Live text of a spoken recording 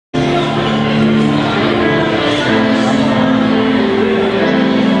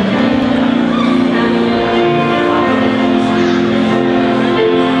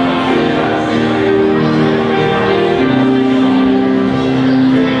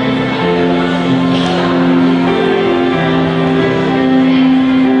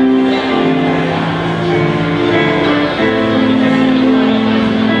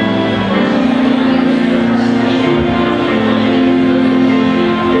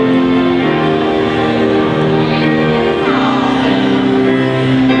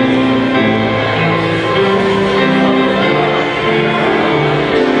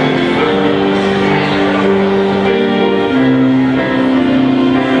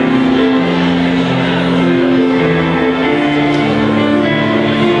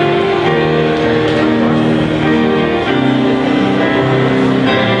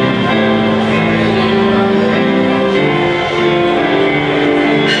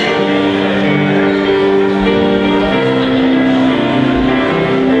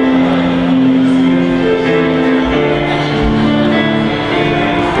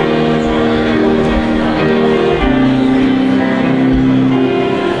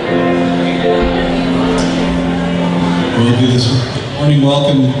do this morning.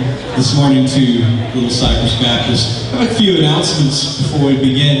 Welcome this morning to Little Cypress Baptist. I have a few announcements before we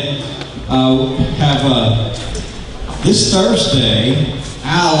begin. This Thursday,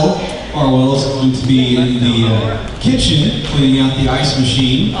 Al Farwell is going to be in the kitchen cleaning out the ice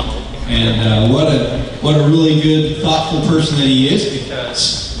machine. And what a really good, thoughtful person that he is, because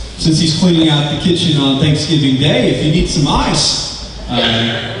since he's cleaning out the kitchen on Thanksgiving Day, if you need some ice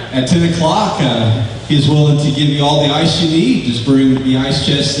at 10 o'clock, he is willing to give you all the ice you need. Just bring the ice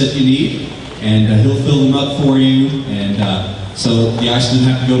chest that you need, and he'll fill them up for you. And so the ice doesn't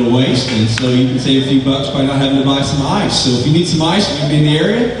have to go to waste, and so you can save a few bucks by not having to buy some ice. So if you need some ice, if you'll be in the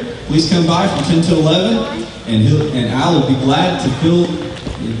area, please come by from 10 to 11, and Al will be glad to fill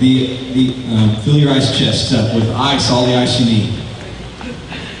fill your ice chest up with ice, all the ice you need.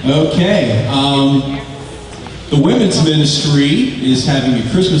 Okay, the women's ministry is having a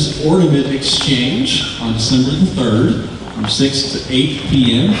Christmas ornament exchange on December the 3rd from 6 to 8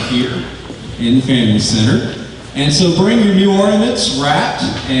 p.m. here in the Family Center. And so bring your new ornaments wrapped,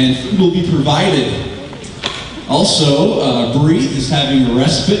 and food will be provided. Also, Breathe is having a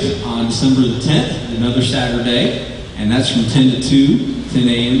respite on December the 10th, another Saturday, and that's from 10 to 2, 10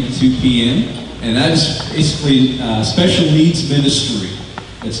 a.m. to 2 p.m. And that is basically special needs ministry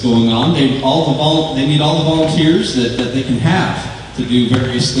that's going on. They need all the volunteers that they can have to do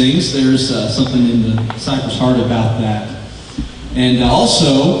various things. There's something in the Cypress heart about that. And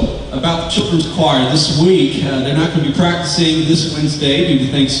also, about the children's choir this week, they're not going to be practicing this Wednesday due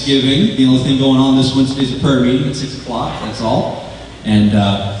to Thanksgiving. The only thing going on this Wednesday is a prayer meeting at 6 o'clock, that's all. And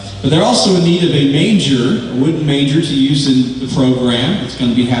but they're also in need of a manger, a wooden manger to use in the program. It's going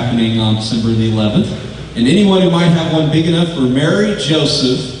to be happening on December the 11th. And anyone who might have one big enough for Mary,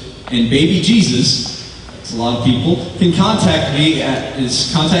 Joseph, and baby Jesus, that's a lot of people, can contact me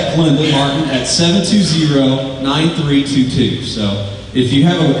contact Glenda Martin at 720-9322. So if you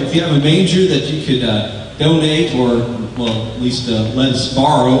have a manger that you could donate or, well, at least let us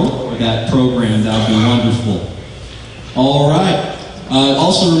borrow for that program, that would be wonderful. All right.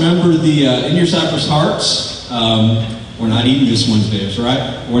 Also remember the In Your Cypress Hearts. We're not eating this Wednesday, that's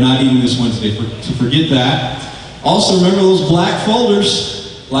right? We're not eating this Wednesday, so forget that. Also remember those black folders.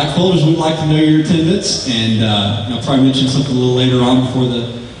 Black folders, we'd like to know your attendance, and I'll probably mention something a little later on before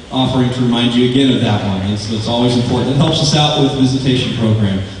the offering to remind you again of that one. It's always important. It helps us out with the visitation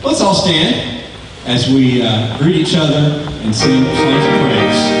program. Let's all stand as we greet each other and sing songs of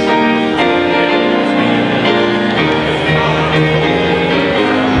praise.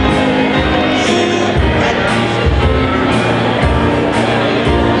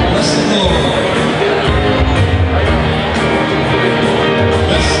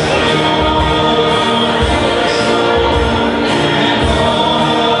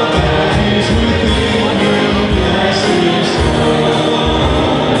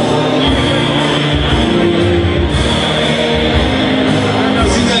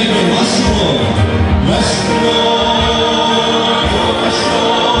 See that?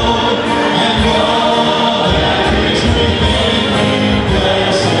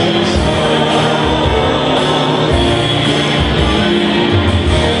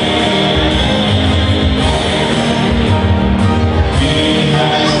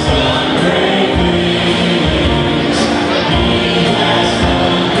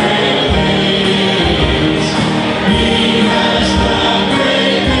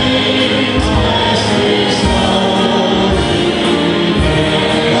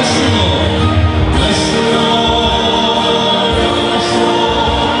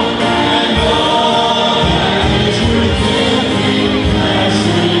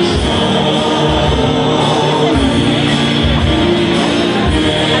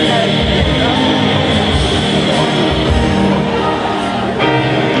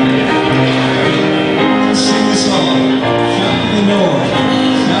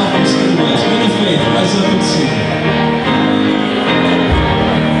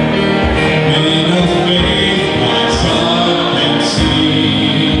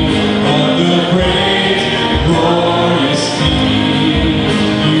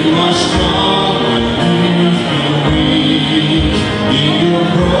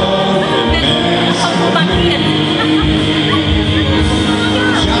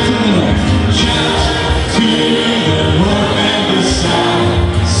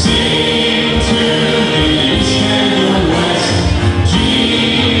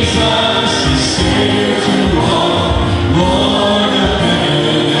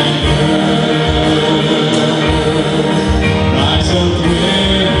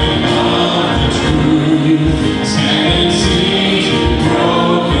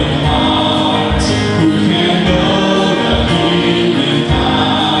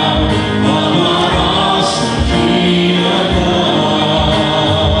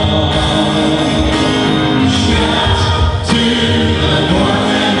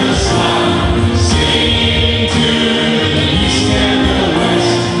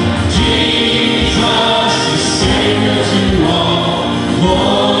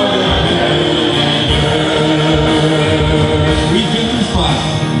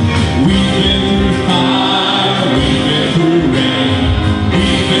 We've been through fire, we've been through rain.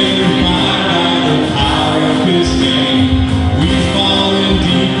 We've been refined by the power of His name. We've fallen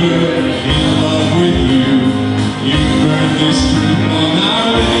deeper in love with you. You burn this truth on our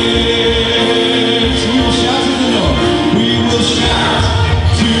lips. We will shout to the Lord. We will shout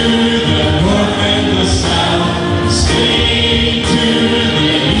to the north and the south. Sing to the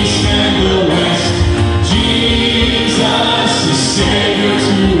east and the west. Jesus is Savior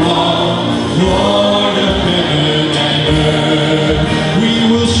to all, Lord of heaven and earth. We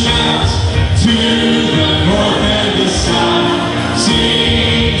will shout to the north and the south.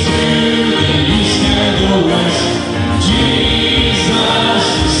 Sing to the east and the west. Jesus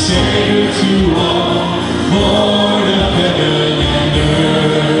is Savior to all, Lord of heaven and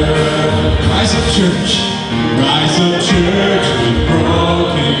earth. Rise up, church. Rise up, church, with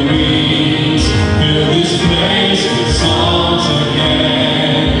broken wings. Fill this place with songs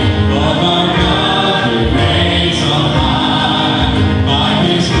again. Of our God who reigns on high. By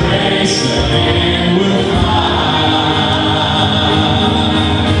His grace the land will fly.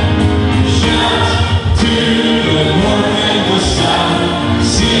 Shout to the north and the south.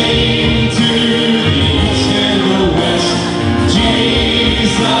 Sing to the east and the west.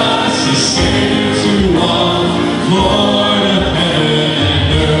 Jesus is Savior to all, Lord of heaven and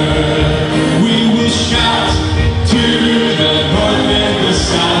earth. We will shout to the north and the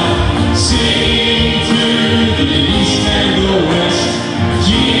south. Sing to the east and the west.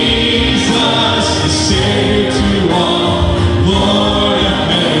 Jesus is Savior to all, Lord of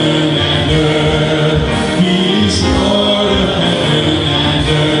heaven and earth. He is Lord of heaven and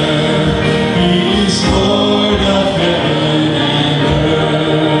earth. He is Lord of heaven and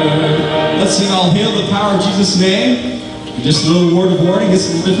earth. Let's sing All Hail the Power of Jesus' name. And just a little word of warning, it's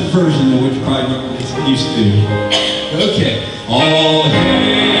a little different version than what you probably get used to. Okay. All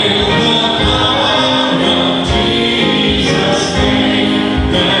hail the power of Jesus' name.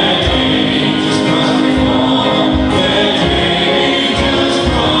 Let angels perform, let angels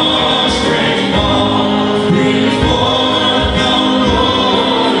prostrate fall. Bring forth the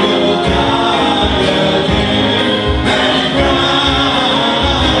royal diadem and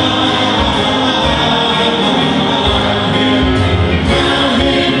crown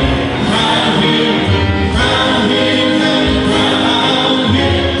Him, crown Him, crown Him, and crown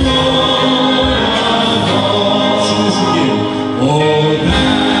Him Lord of all. Sing this again. Oh,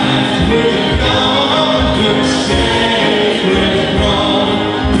 that with God the sacred throne,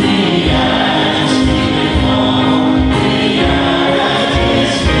 we at His feet fall, we at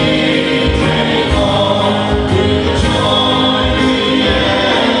His feet take all, with joy the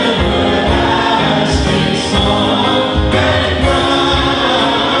everlasting song, and crown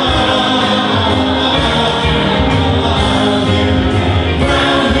Him,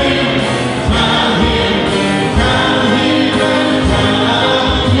 crown Him, crown Him, and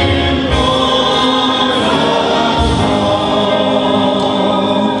crown Him Lord of all.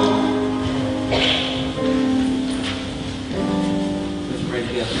 Let's pray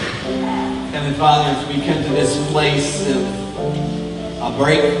together. Heavenly Father, as we come to this place of a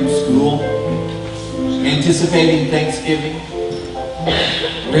break from school, anticipating Thanksgiving,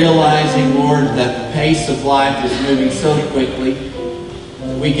 realizing, Lord, that the pace of life is moving so quickly,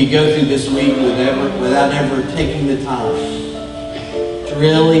 that we could go through this week without ever taking the time to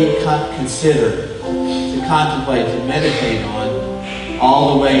really consider, to contemplate, to meditate on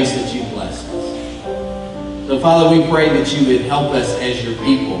all the ways that you blessed us. So, Father, we pray that you would help us as your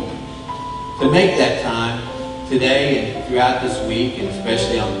people to make that time today and throughout this week, and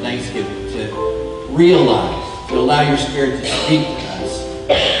especially on Thanksgiving, to realize, to allow your Spirit to speak to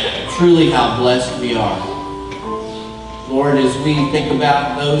us truly how blessed we are. Lord, as we think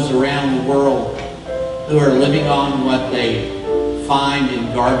about those around the world who are living on what they find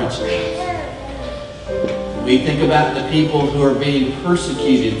in garbage cans, we think about the people who are being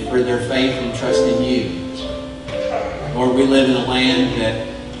persecuted for their faith and trust in you. Lord, we live in a land that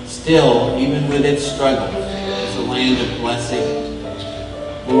still, even with its struggles, is a land of blessing.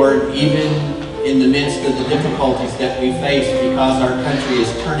 Lord, even in the midst of the difficulties that we face because our country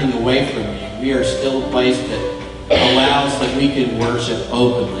is turning away from you, we are still a place that allows that we can worship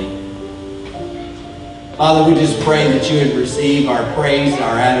openly. Father, we just pray that you would receive our praise,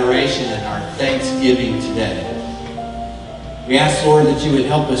 our adoration, and our thanksgiving today. We ask, Lord, that you would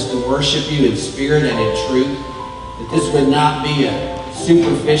help us to worship you in spirit and in truth, that this would not be a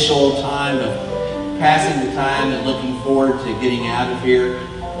superficial time of passing the time and looking forward to getting out of here,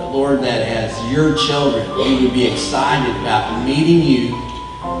 but Lord, that as your children, we would be excited about meeting you,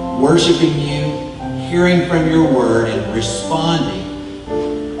 worshiping you, hearing from your word, and responding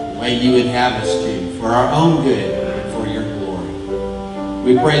way you would have us to, for our own good and for your glory.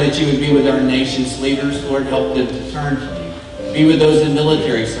 We pray that you would be with our nation's leaders. Lord, help them to turn to you. Be with those in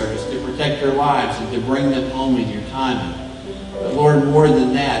military service to protect their lives and to bring them home in your timing. But Lord, more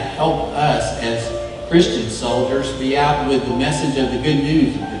than that, help us as Christian soldiers be out with the message of the good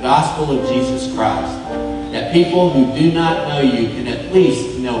news of the gospel of Jesus Christ, that people who do not know you can at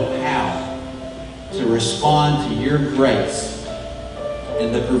least know how to respond to your grace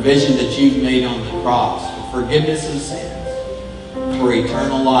and the provision that you've made on the cross for forgiveness of sins, for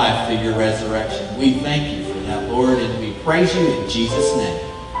eternal life through your resurrection. We thank you for that, Lord, and we praise you in Jesus' name.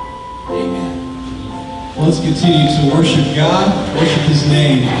 Amen. Well, let's continue to worship God, worship his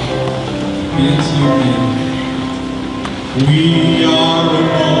name. Be unto your name. We are a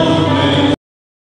moment.